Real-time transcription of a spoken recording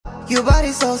Your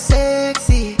body so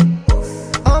sexy.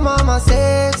 Oh mama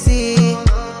sexy.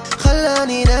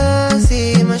 خلاني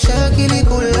ناسي مشاكلي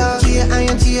كلها. جي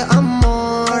عينتي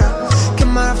أمورة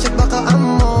كم ما عرفتك بقى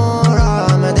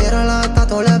أمورة. ما دايرة لا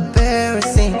تاتو ولا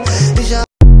بيرسين.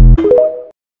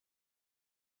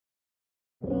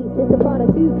 It's a part of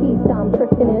two-piece that I'm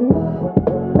tricking in,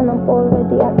 and I'm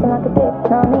already acting like a dick,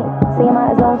 know what I mean? So you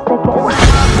might as well stick it in.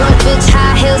 Broke bitch,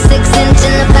 high heels, 6-inch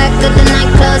in the back of the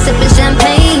nightclub, sipping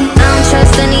champagne. I don't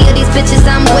trust any of these bitches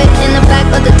I'm with in the back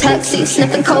of the taxi,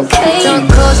 sniffing cocaine.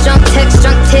 Drunk calls, drunk texts,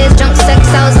 drunk tears, drunk sex.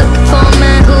 I was looking for a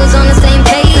man who was on the same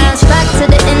page. Back to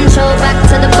the intro, back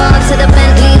to the bar, to the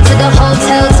Bentley, to the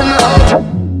hotel, to my old.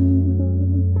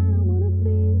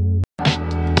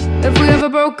 If we ever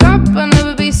broke up, I'd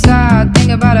never be sad.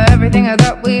 Think about everything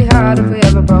that we had. If we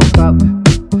ever broke up.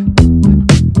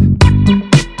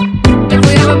 If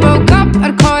we ever broke up,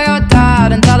 I'd call your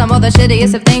dad and tell him all the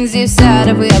shittiest of things you said.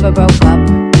 If we ever broke up.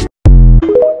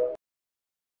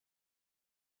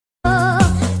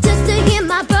 Just to hear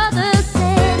my brother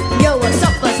say, yo, what's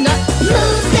up, buzz nut?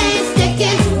 Moves ain't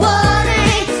sticking, water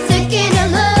ain't sticking. It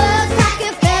looks like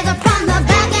a feather from the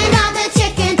back end of the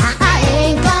chicken. I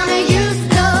ain't gonna use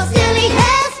no silly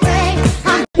hairspray.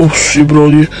 Oh sì,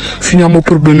 brody, finiamo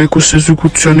per bene questa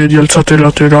esecuzione di alzate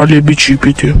laterali e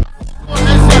bicipiti.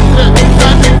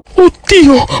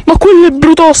 Oddio, ma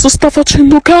quell'ebrodosso sta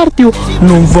facendo cardio?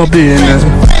 Non va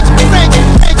bene.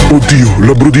 Oddio,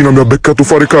 la brodina mi ha beccato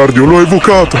fare cardio, l'ho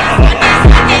evocata.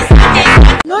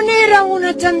 Non era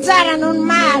una zanzara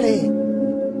normale,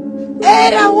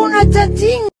 era una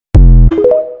zanzina.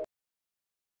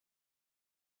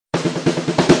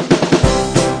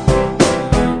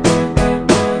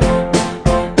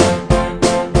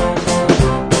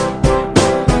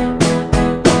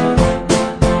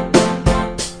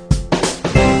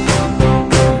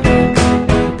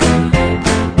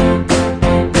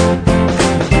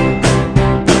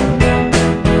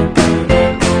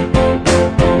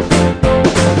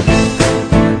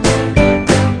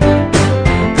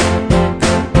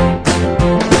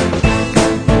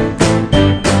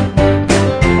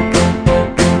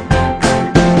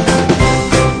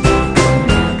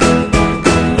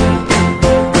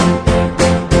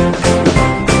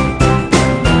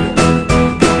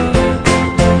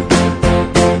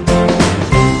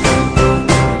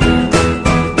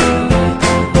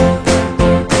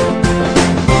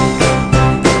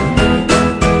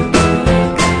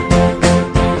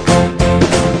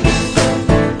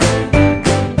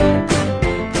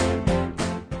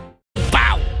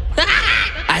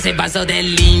 Se pasó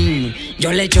del lean,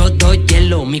 yo le echo todo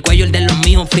hielo. Mi cuello el de los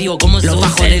míos frío como los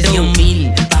bajos de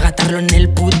 10.000 pa' gastarlo en el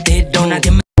putero. Nadie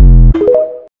me...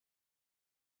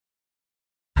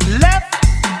 Left,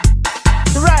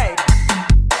 right,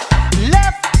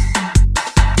 left,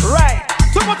 right.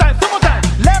 Two more times, two more times.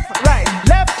 Left, right,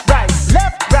 left, right,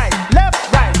 left, right,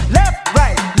 left, right, left,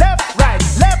 right, left, right,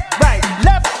 left, right,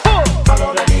 left, full.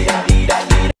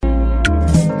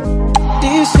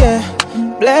 This year,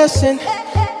 blessing.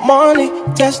 Money,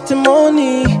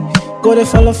 testimony. Go to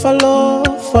follow, follow,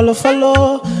 follow,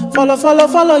 follow, follow, follow,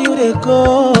 follow you they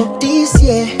go. This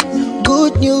year,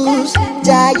 good news,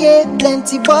 giant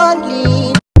plenty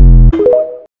bonding.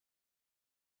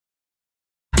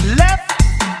 Left,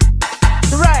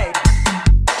 right,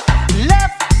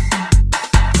 left,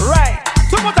 right.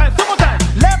 Two more times, two more times.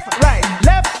 Left, right,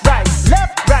 left, right,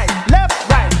 left, right, left,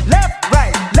 right, left,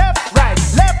 right, left, right,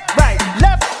 left, right,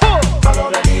 left, full.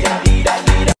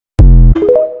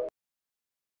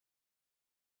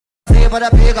 Na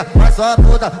pica, vai sua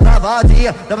puta, na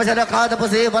vadia. Dama xerecada por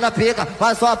cima na pica,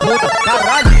 vai sua puta,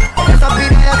 caralho. Essa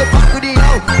piranha do Parque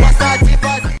União, gosta de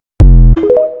fazer.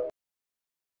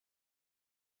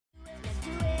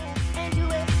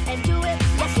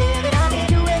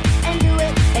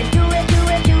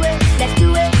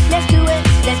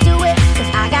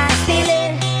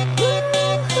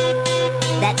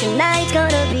 Tonight's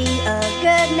gonna be a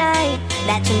good night.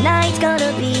 That tonight's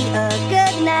gonna be a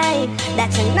good night. That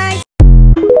tonight's.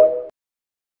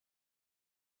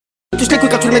 Touche les couilles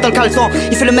quand tu le mets dans le caleçon.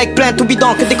 Il fait le mec plein tout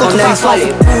bidon que des contrefaçons. Les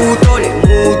moutons, les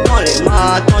moutons, les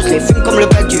matons. Je les fume comme le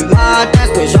bec du matin.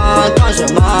 Ce que j'entends, je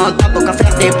m'entends. Pour qu'à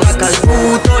faire des braquages.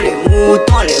 Les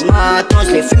moutons, les matons.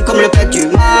 Je les fume comme le bec du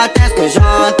matin. Ce que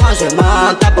j'entends, je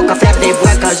m'entends. Pour qu'à faire des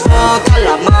braquages. Vocal,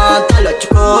 la mentale, tu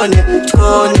connais, tu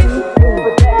connais.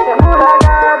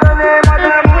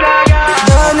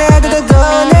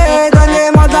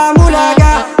 Donnez-moi de la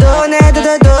moulaga. Donnez-moi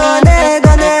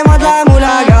de la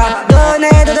moulaga.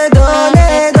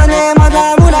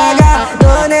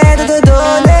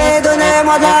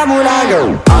 Donnez-moi de la moulaga.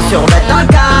 En survêt dans le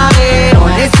carré, on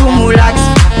est sous moulax.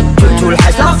 Tu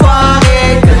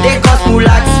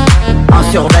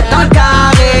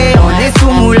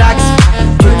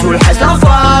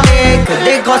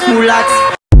moulax.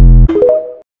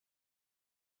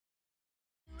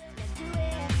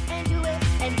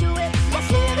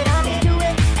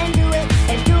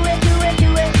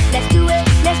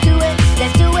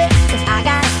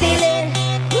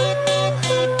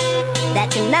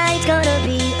 Tonight's gonna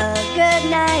be a good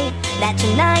night. That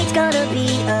tonight's gonna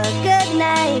be a good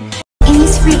night.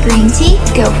 Innisfree green tea,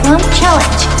 go plump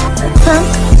challenge. Plump,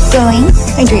 glowing,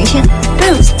 hydration,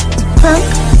 boost. Plump,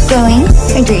 glowing,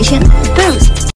 hydration, boost.